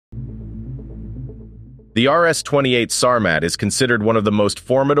The RS-28 Sarmat is considered one of the most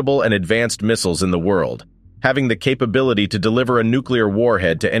formidable and advanced missiles in the world, having the capability to deliver a nuclear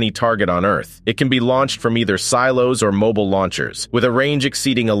warhead to any target on Earth. It can be launched from either silos or mobile launchers. With a range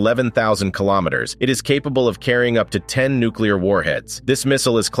exceeding 11,000 kilometers, it is capable of carrying up to 10 nuclear warheads. This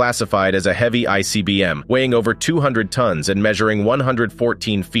missile is classified as a heavy ICBM, weighing over 200 tons and measuring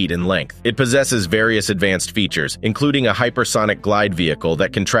 114 feet in length. It possesses various advanced features, including a hypersonic glide vehicle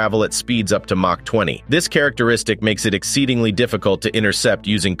that can travel at speeds up to Mach 20. This characteristic makes it exceedingly difficult to intercept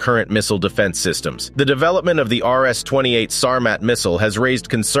using current missile defense systems. The development of the RS-28 Sarmat missile has raised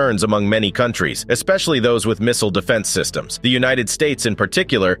concerns among many countries, especially those with missile defense systems. The United States, in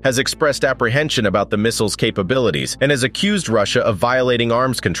particular, has expressed apprehension about the missile's capabilities and has accused Russia of violating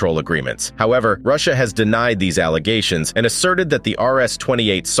arms control agreements. However, Russia has denied these allegations and asserted that the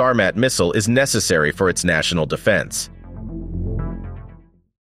RS-28 Sarmat missile is necessary for its national defense.